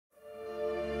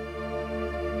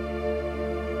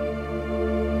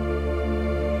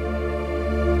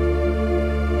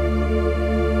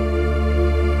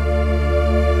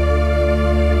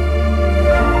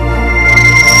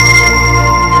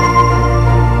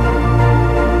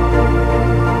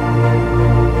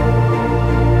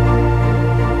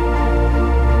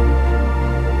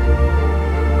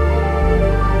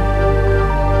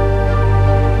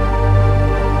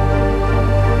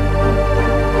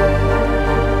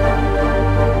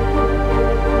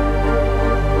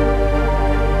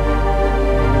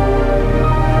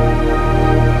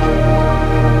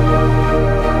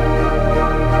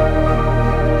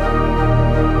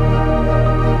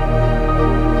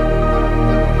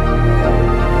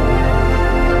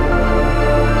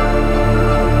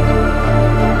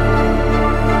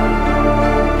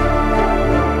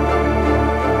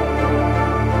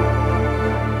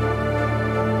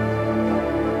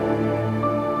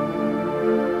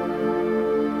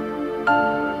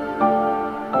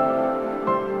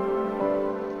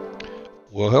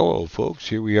Well, hello folks.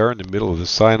 Here we are in the middle of the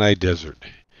Sinai Desert,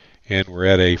 and we're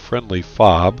at a friendly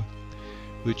fob,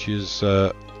 which is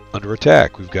under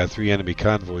attack. We've got 3 enemy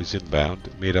convoys inbound,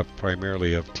 made up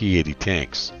primarily of T-80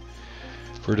 tanks.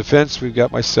 For defense, we've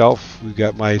got myself, we've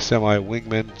got my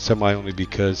semi-wingman, semi only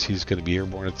because he's going to be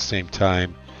airborne at the same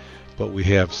time, but we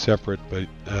have separate but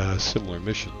similar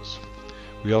missions.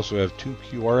 We also have 2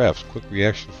 QRFs, Quick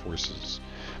Reaction Forces,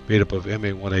 made up of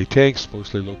MA-1A tanks,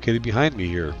 mostly located behind me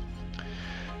here.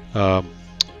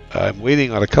 I'm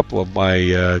waiting on a couple of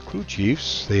my crew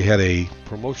chiefs. They had a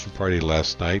promotion party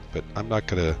last night, but I'm gonna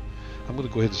go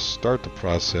ahead and start the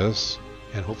process,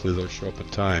 and hopefully they'll show up in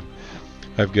time.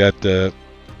 I've got a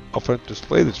front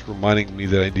display that's reminding me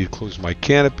that I need to close my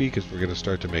canopy because we're going to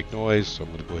start to make noise, so I'm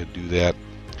going to go ahead and do that.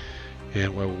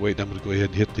 And while we're waiting, I'm going to go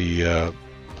ahead and hit the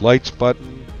lights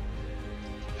button,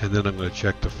 and then I'm going to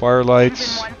check the fire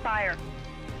lights. Engine 1 fire.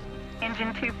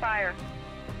 Engine 2 fire.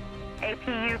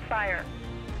 APU fire.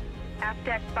 Aft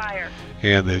deck fire.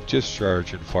 And the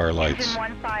discharge and fire lights.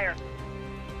 Engine 1 fire.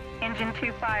 Engine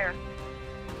 2 fire.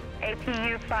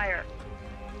 APU fire.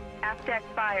 Aft deck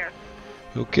fire.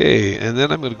 Okay, and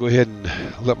then I'm going to go ahead and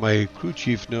let my crew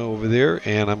chief know over there,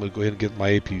 and I'm going to go ahead and get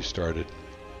my APU started.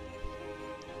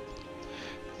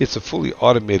 It's a fully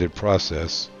automated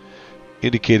process,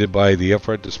 indicated by the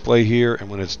upfront display here, and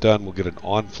when it's done we'll get an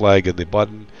on flag in the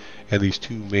button, and these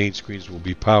 2 main screens will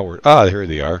be powered. Ah, here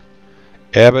they are.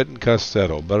 Abbott and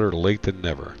Costello, better late than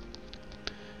never.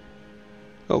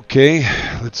 Okay,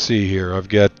 let's see here. I've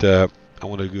got, I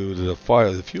want to go to the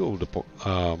fuel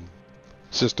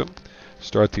system,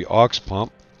 start the aux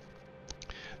pump.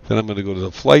 Then I'm going to go to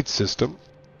the flight system,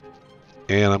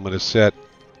 and I'm going to set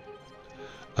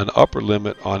an upper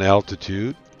limit on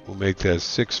altitude. We'll make that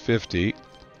 650.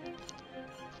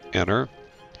 Enter.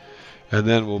 And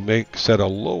then we'll set a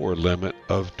lower limit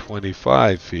of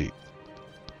 25 feet.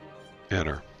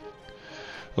 Enter.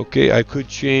 Okay, I could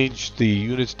change the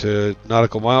units to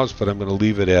nautical miles, but I'm going to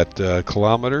leave it at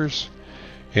kilometers.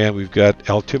 And we've got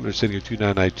altimeter setting of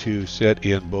 2992 set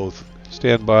in both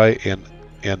standby and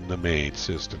the main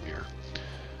system here.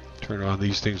 Turn on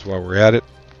these things while we're at it.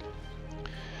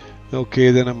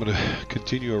 Okay, then I'm going to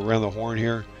continue around the horn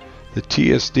here. The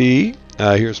TSD,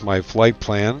 here's my flight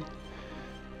plan.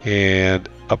 And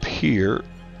up here,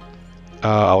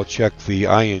 I'll check the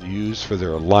INUs for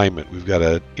their alignment. We've got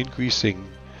an increasing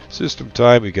system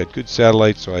time. We've got good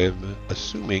satellites, so I am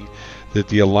assuming that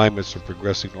the alignments are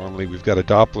progressing normally. We've got a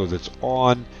Doppler that's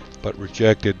on but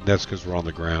rejected, and that's because we're on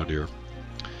the ground here.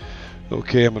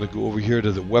 Okay, I'm going to go over here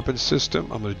to the weapons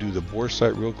system. I'm going to do the bore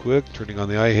sight real quick, turning on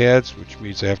the IHADS, which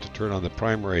means I have to turn on the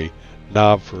primary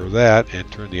knob for that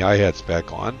and turn the IHADS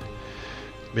back on.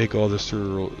 Make all the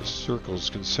circles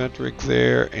concentric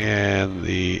there, and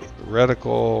the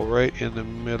reticle right in the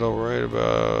middle, right about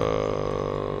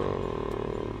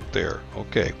there.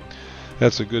 Okay,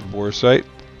 that's a good bore sight.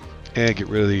 And get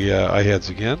rid of the IHADS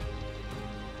again.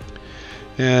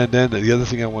 And then the other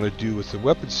thing I want to do with the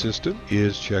weapon system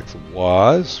is check the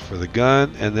WAS for the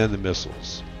gun and then the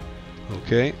missiles.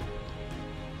 Okay.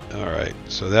 Alright,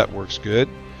 so that works good.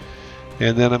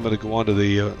 And then I'm going to go on to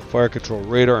the fire control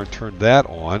radar and turn that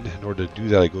on. In order to do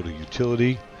that, I go to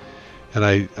utility and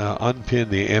I unpin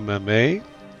the MMA.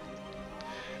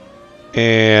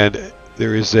 And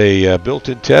there is a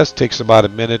built-in test. Takes about a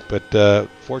minute, but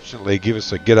fortunately give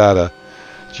us a get out of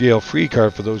jail free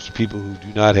card for those people who do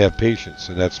not have patience,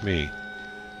 and that's me.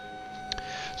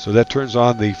 So that turns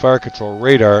on the fire control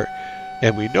radar,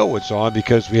 and we know it's on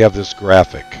because we have this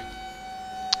graphic.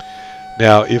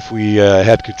 Now if we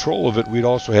had control of it, we'd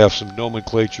also have some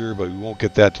nomenclature, but we won't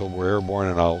get that till we're airborne,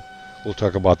 and we'll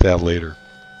talk about that later.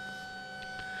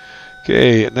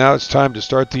 Okay, now it's time to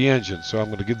start the engine. So I'm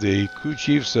going to give the crew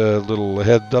chiefs a little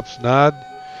heads-up nod.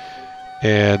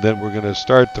 And then we're going to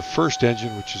start the first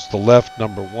engine, which is the left,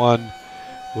 number 1.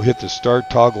 We'll hit the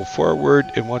start toggle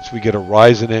forward. And once we get a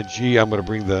rise in NG, I'm going to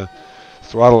bring the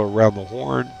throttle around the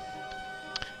horn.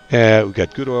 And we've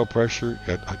got good oil pressure,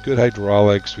 got good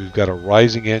hydraulics. We've got a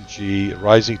rising NG, a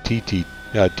rising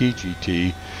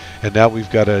TGT. And now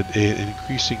we've got an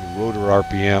increasing rotor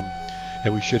RPM.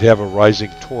 And we should have a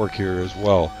rising torque here as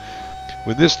well.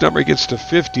 When this number gets to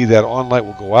 50, that on light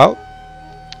will go out,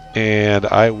 and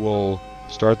I will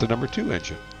start the number 2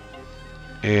 engine.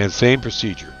 And same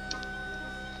procedure.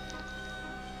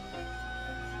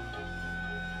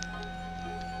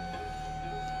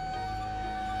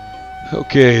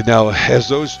 Okay, now as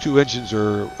those 2 engines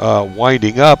are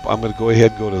winding up, I'm going to go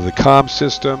ahead and go to the comm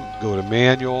system, go to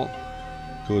manual,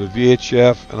 go to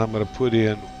VHF, and I'm going to put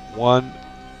in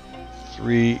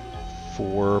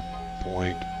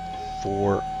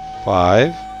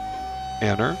 134.45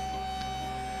 enter.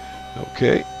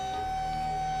 Okay.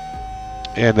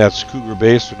 And that's Cougar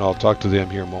Base, and I'll talk to them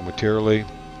here momentarily.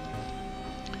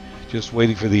 Just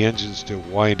waiting for the engines to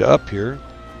wind up here.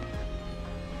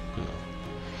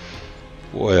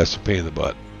 Boy, that's a pain in the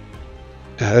butt.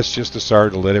 That's just a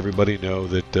start to let everybody know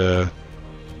that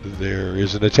there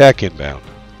is an attack inbound.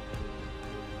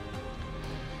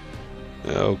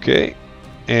 Okay,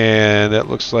 and that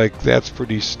looks like that's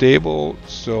pretty stable,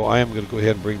 so I am going to go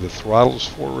ahead and bring the throttles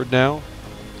forward now,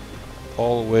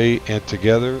 all the way and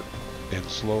together and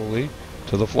slowly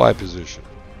to the fly position.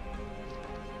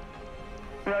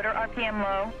 Rotor RPM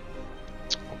low.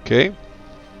 Okay,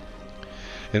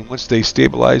 and once they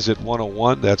stabilize at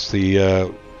 101, that's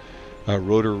the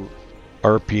rotor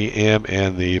RPM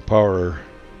and the power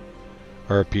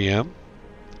RPM.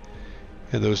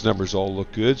 And those numbers all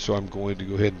look good, so I'm going to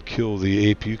go ahead and kill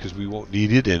the APU because we won't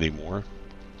need it anymore.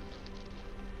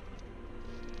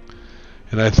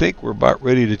 And I think we're about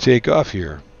ready to take off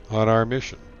here on our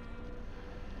mission.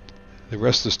 The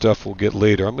rest of the stuff we'll get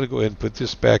later. I'm going to go ahead and put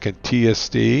this back in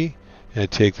TSD and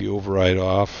take the override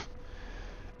off.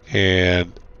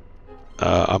 And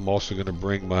I'm also going to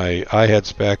bring my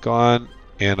iHeads back on,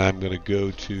 and I'm going to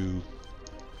go to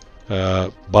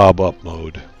bob up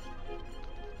mode.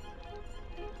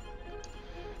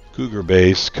 Cougar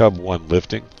Base, Cub 1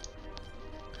 lifting.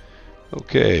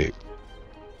 Okay,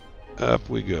 up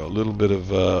we go. A little bit of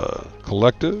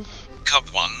collective. Cub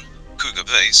 1, Cougar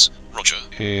Base, roger.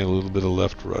 And a little bit of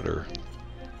left rudder.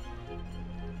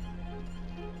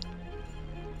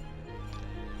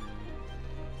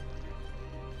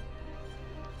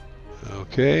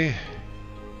 Okay.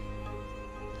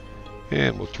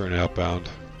 And we'll turn outbound.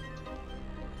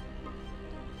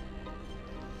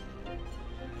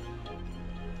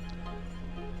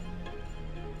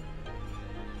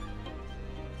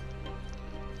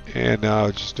 And now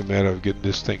it's just a matter of getting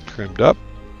this thing trimmed up.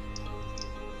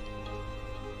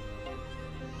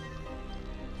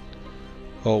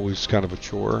 Always kind of a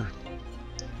chore.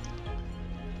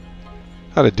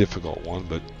 Not a difficult one,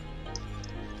 but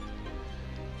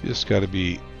you just got to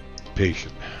be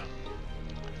patient.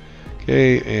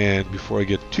 Okay, and before I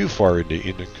get too far into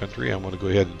Indian country, I'm going to go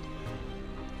ahead and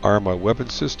arm my weapon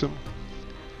system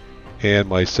and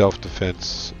my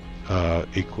self-defense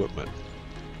equipment.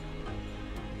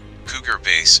 Cougar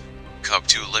Base, Cub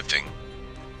 2 lifting.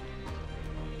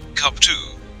 Cub 2,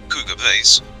 Cougar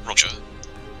Base, roger.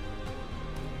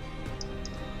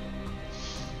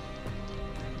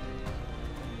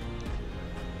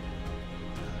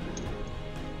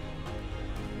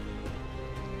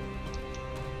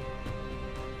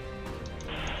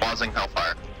 Pausing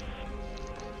Hellfire.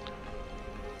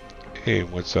 Okay,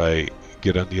 once I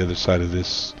get on the other side of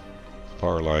this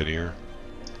power line here,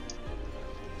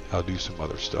 I'll do some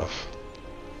other stuff.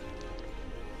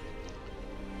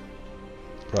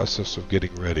 Process of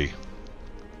getting ready.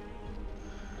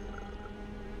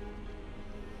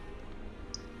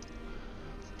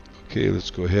 Okay, let's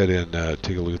go ahead and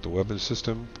take a look at the weapon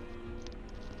system.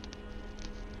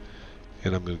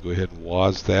 And I'm going to go ahead and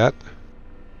WAS that.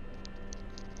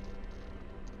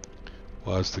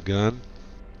 WAS the gun.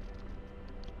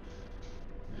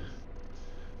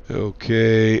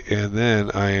 Okay, and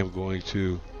then I am going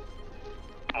to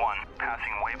 1,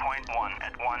 passing waypoint 1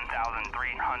 at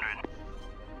 1,300.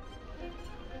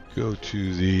 go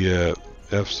to the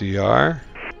FCR.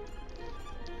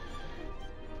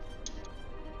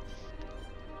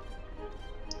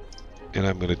 And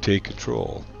I'm going to take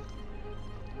control.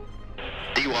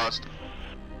 DWASD.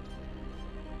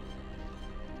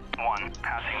 1,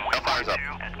 passing Hellfire's waypoint up.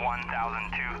 2 at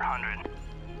 1,200.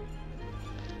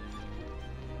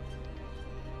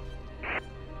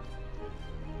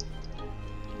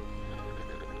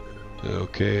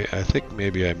 Okay, I think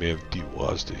maybe I may have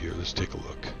DWAS'd it here. Let's take a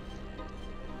look.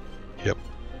 Yep.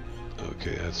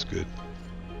 Okay, that's good.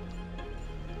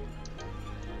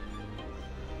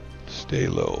 Stay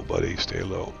low, buddy. Stay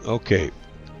low. Okay.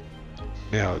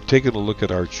 Now, taking a look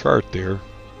at our chart there.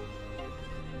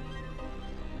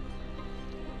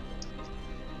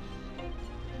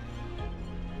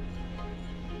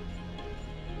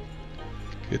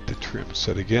 Get the trim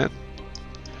set again.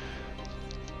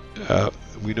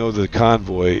 We know the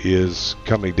convoy is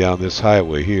coming down this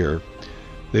highway here.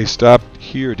 They stopped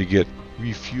here to get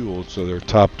refueled, so they're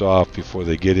topped off before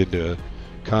they get into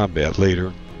combat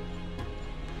later.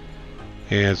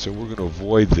 And so we're going to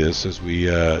avoid this as we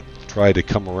try to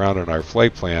come around on our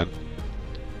flight plan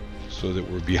so that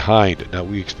we're behind. Now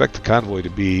we expect the convoy to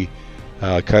be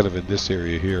kind of in this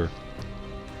area here.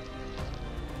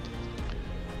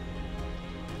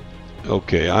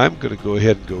 Okay, I'm going to go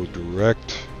ahead and go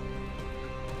direct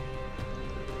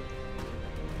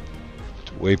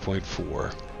waypoint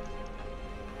 4.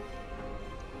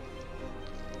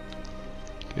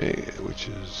 Okay, which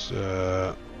is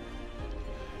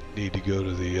need to go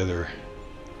to the other.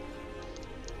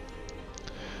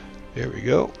 There we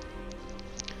go.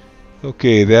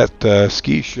 Okay, that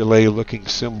ski chalet looking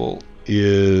symbol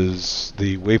is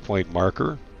the waypoint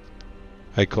marker.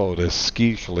 I call it a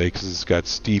ski chalet because it's got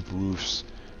steep roofs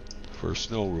for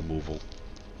snow removal.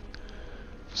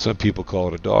 Some people call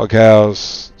it a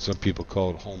doghouse, some people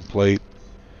call it home plate,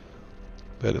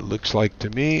 but it looks like to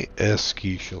me a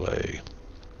ski chalet.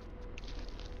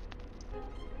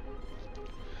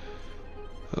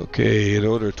 Okay, in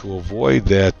order to avoid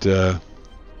that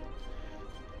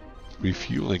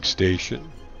refueling station,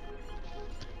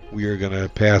 we are going to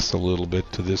pass a little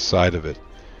bit to this side of it.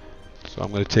 So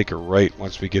I'm going to take a right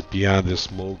once we get beyond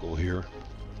this mogul here.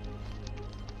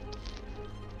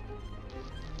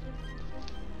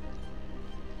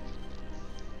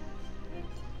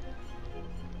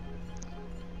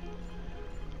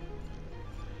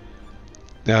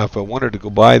 Now if I wanted to go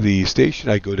by the station,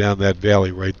 I'd go down that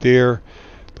valley right there,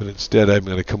 but instead I'm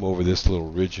going to come over this little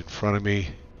ridge in front of me,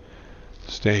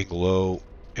 staying low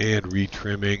and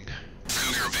retrimming.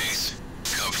 Cougar base,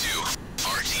 Cub 2,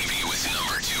 RTV with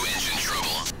number 2 engine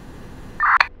trouble.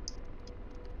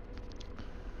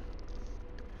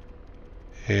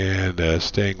 And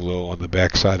staying low on the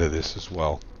back side of this as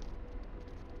well.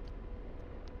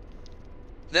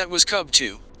 That was Cub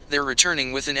 2. They're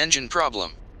returning with an engine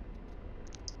problem.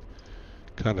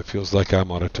 Kind of feels like I'm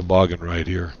on a toboggan ride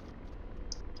here.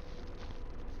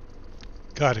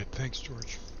 Got it. Thanks,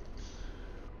 George.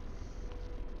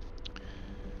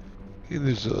 Okay,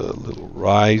 there's a little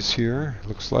rise here,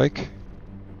 looks like.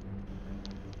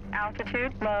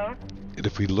 Altitude low. And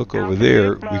if we look over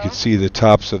there, we can see the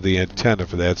tops of the antenna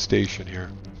for that station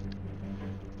here.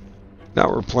 Now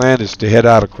our plan is to head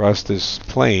out across this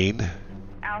plain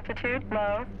Altitude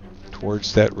low.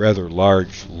 towards that rather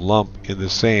large lump in the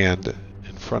sand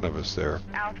in front of us there.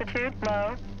 Altitude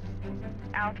low.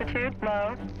 Altitude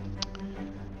low.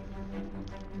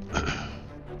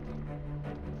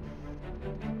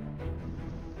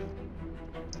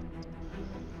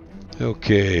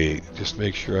 Okay, just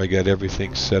make sure I got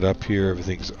everything set up here.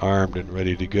 Everything's armed and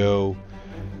ready to go.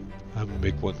 I'm going to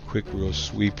make one quick real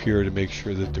sweep here to make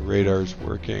sure that the radar's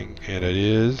working, and it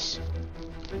is.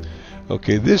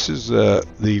 Okay, this is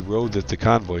the road that the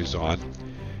convoy's on,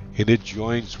 and it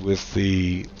joins with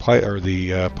the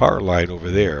power line over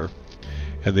there,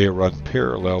 and they run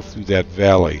parallel through that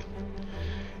valley.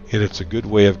 And it's a good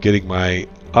way of getting my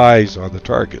eyes on the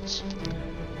targets.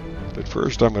 But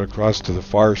first I'm going to cross to the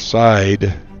far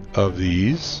side of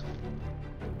these.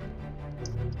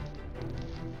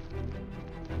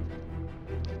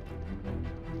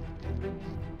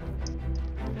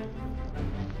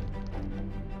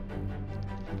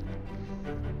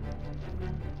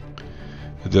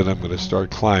 And then I'm going to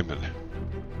start climbing.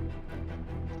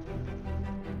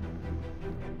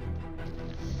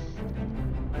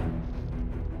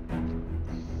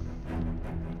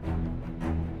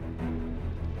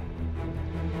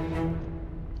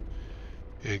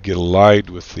 And get allied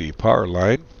with the power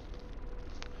line.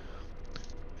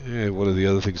 And one of the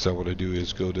other things I want to do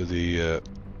is go to the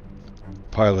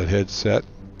pilot headset,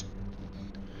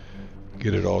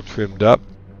 get it all trimmed up.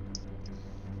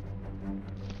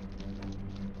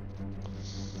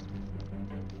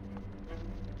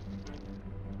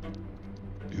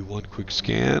 Do one quick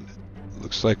scan.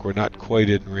 Looks like we're not quite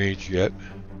in range yet.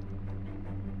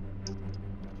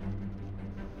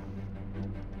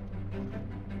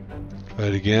 Try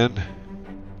it again.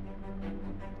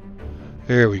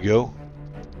 There we go.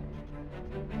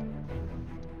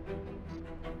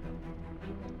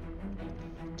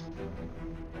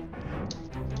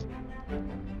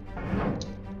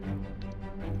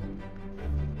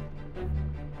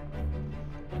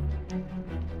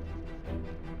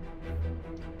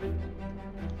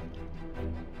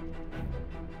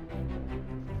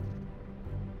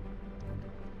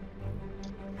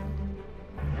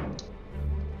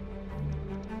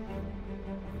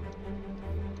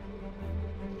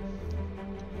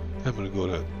 I'm going to go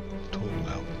to total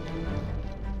now.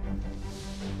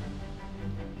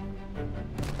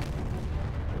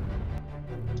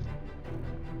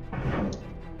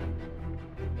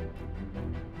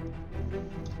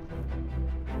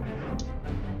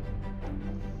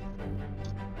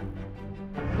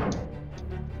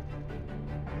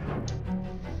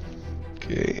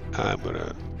 Okay, I'm going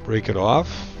to break it off.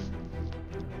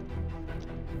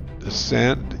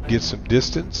 Descend, get some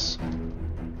distance.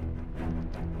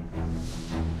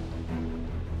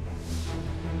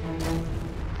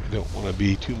 Don't want to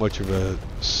be too much of a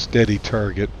steady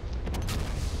target.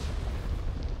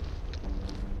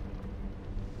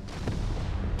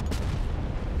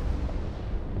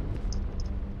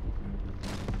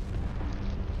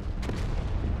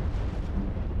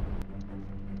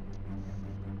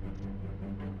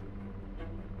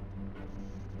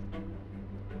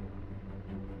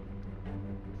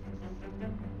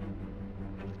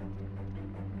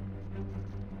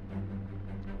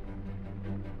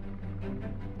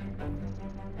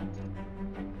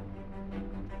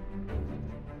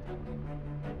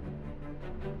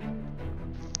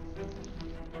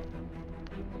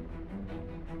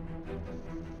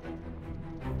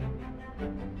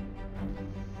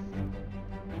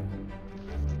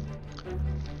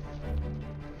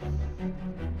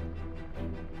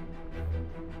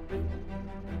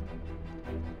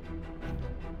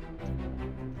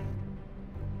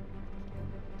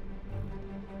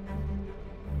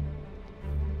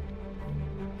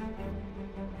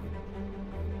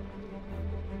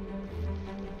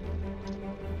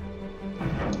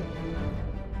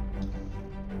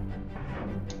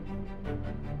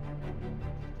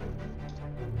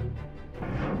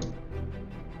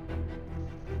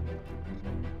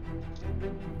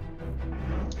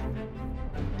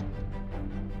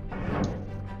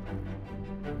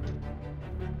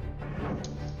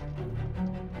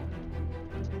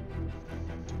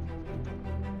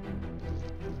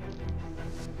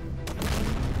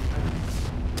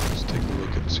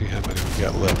 See how many we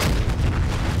got left.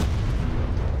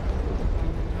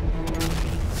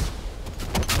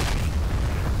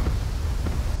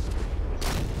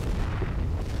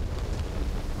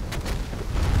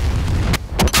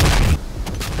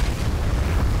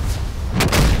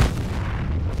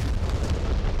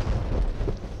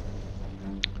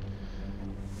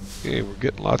 Okay, we're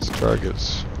getting lots of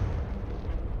targets.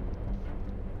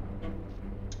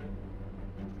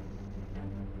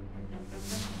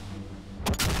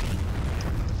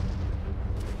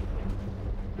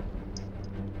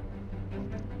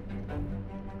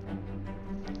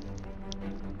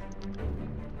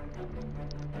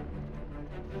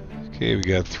 Okay, we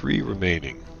got 3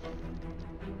 remaining.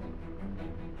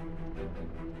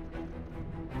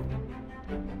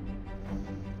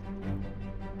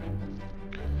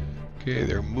 Okay,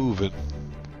 they're moving.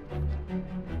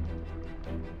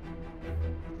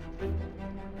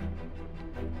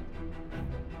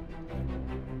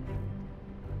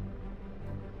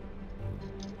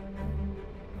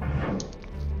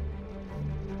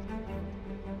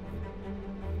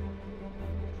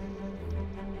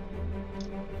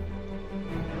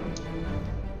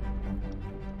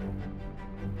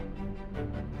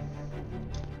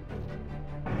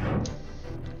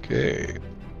 Okay,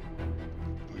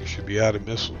 we should be out of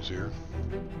missiles here.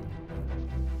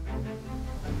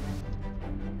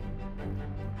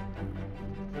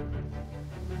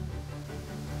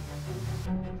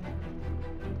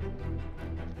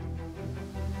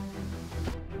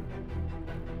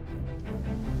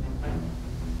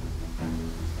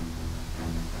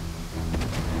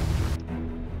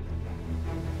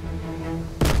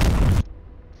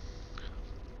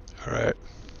 All right.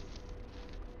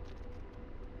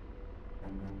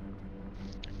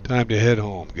 Time to head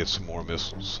home, get some more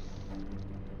missiles.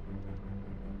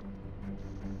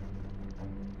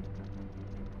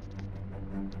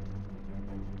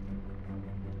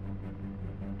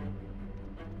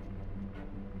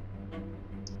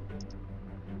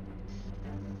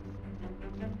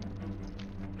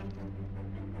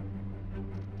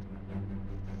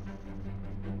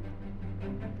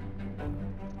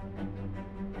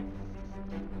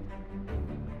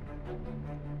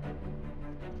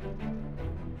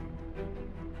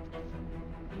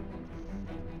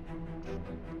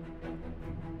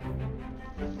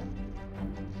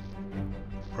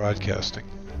 Broadcasting.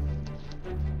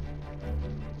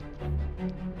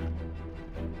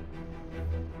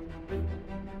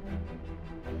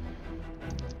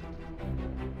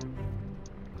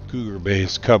 Cougar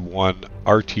Base, Cub 1,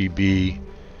 RTB,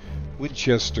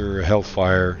 Winchester,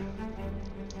 Hellfire.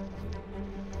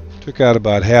 Took out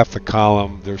about half the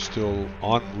column. They're still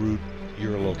en route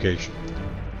your location.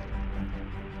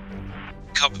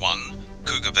 Cub 1,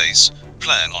 Cougar Base,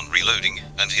 plan on reloading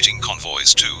and hitting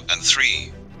Convoys 2 and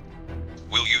 3.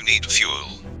 Will you need fuel?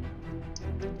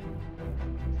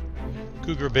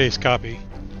 Cougar Base, copy.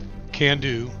 Can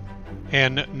do.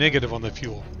 And negative on the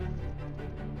fuel.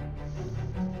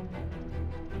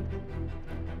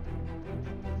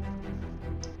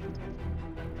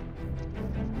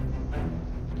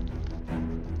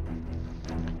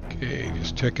 Okay,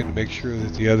 just checking to make sure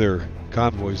that the other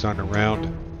convoys aren't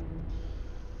around.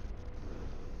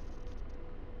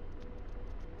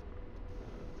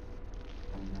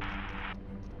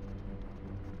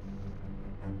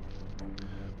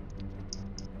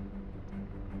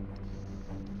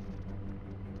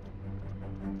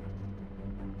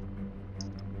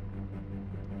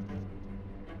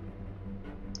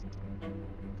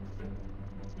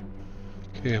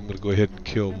 Okay, I'm going to go ahead and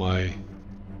kill my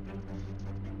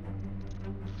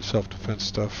self-defense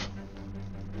stuff.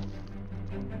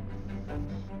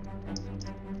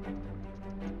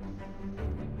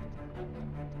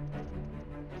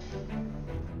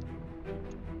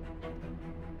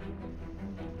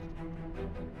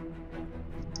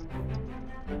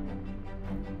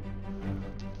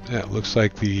 Yeah, it looks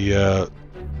like the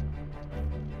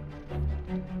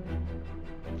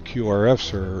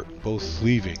QRFs are both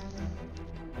leaving.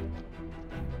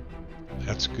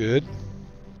 That's good.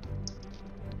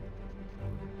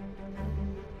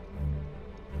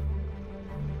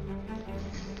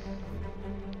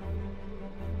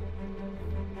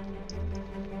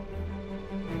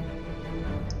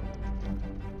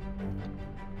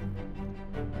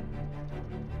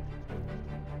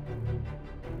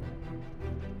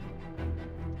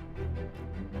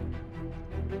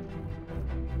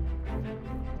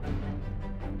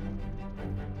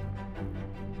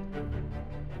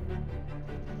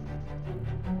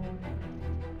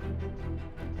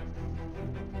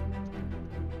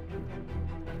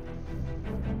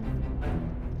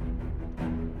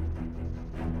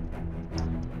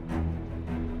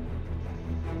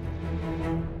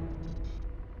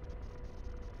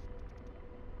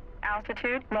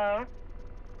 Altitude low.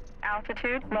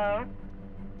 Altitude low.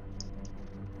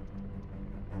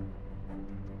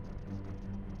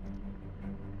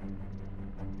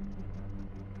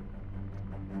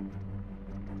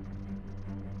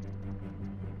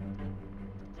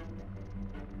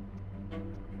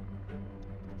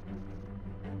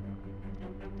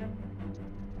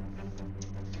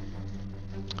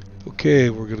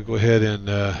 Okay, we're going to go ahead and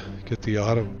get the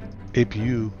auto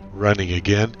APU running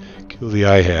again. Kill the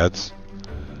IHADs.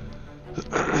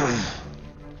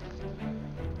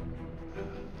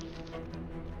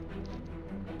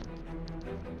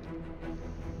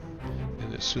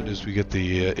 And as soon as we get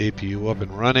the APU up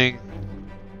and running,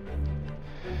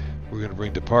 we're going to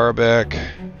bring the power back.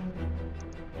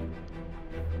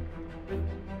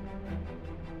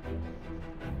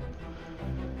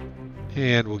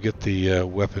 And we'll get the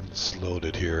weapons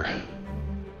loaded here.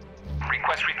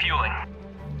 Request refueling.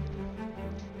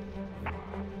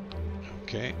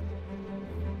 Okay.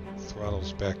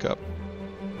 Throttle's back up.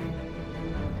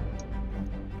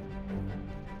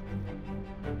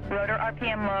 Rotor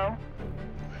RPM low.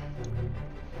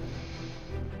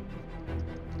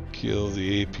 Kill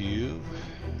the APU.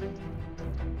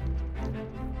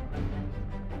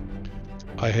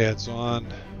 IHAD's on.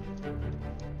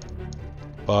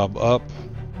 Bob up.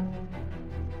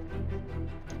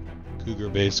 Cougar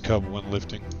base, Cub 1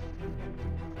 lifting.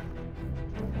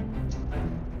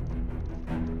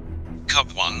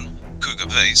 Cub 1, Cougar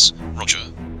base, roger.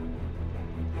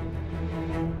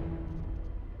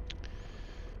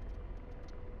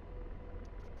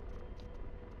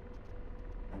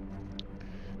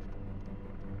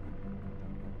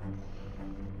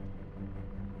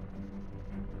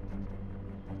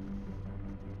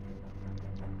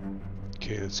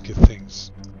 Okay, let's get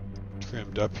things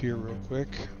trimmed up here real quick.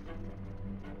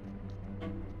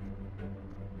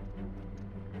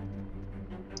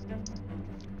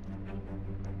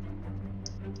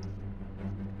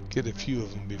 Get a few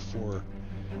of them before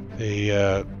they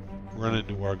run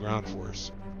into our ground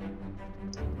force.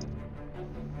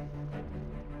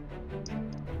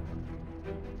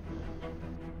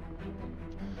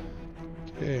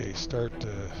 Okay, start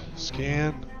to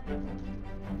scan.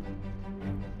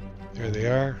 There they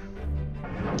are.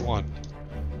 1,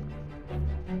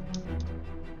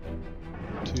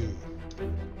 2,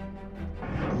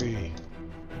 3,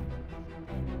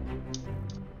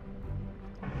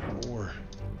 4,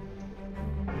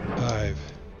 5,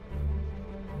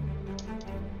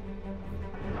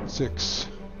 6,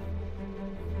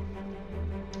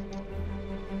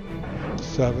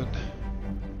 7,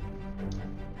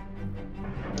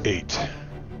 8.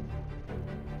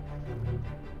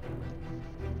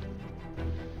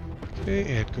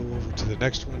 Okay, and go over to the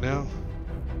next one now.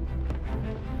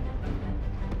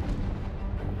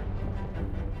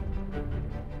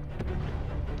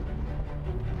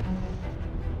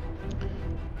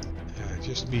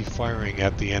 Just me firing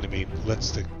at the enemy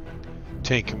lets the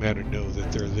tank commander know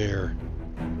that they're there.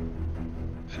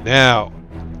 And now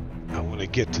I want to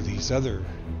get to this other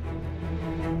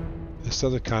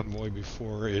convoy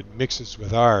before it mixes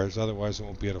with ours, otherwise it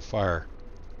won't be able to fire.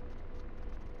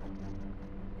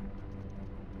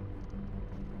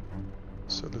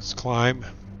 So let's climb.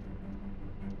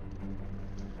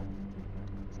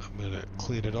 I'm going to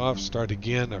clean it off, start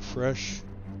again afresh.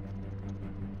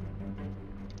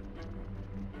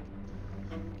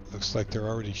 Looks like they're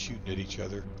already shooting at each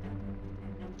other.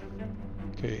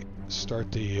 Okay,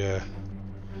 start the.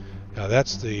 Now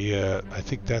that's the. I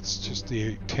think that's just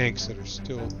the tanks that are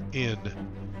still in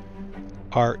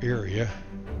our area.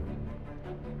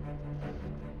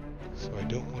 So I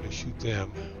don't want to shoot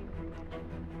them.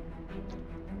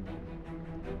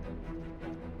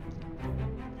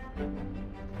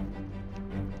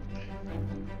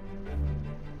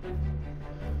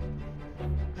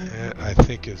 I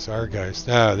think it's our guys.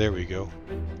 Ah, there we go.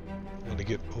 I want to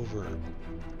get over.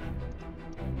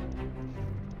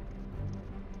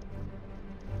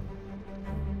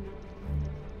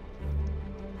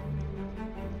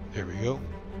 There we go.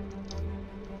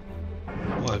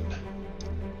 1,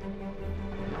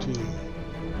 2,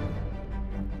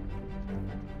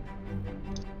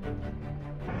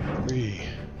 3,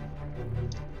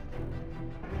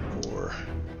 4,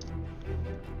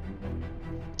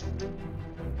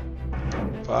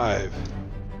 5,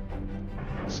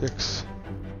 6,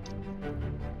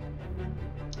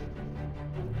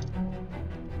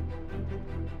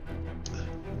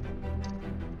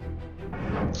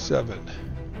 7,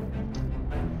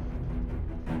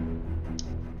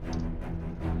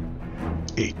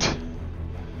 8.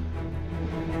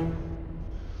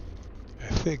 I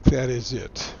think that is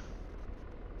it.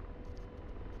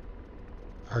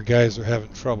 Our guys are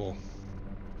having trouble.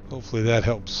 Hopefully that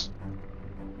helps.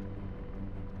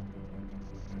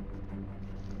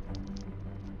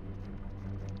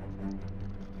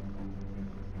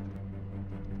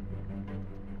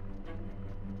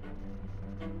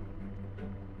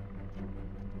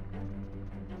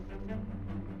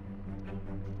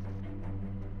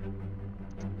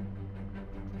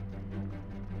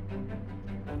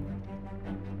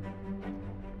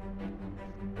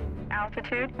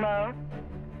 Altitude low.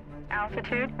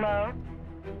 Altitude low.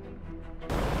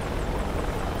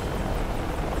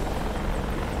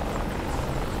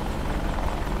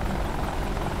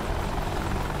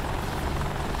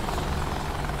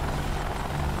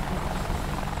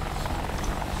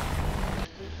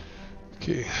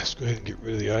 Okay, let's go ahead and get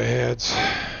rid of the iHads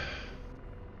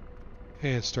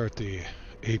and start the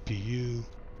APU.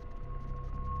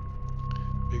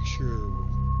 Make sure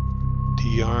we're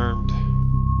de-armed.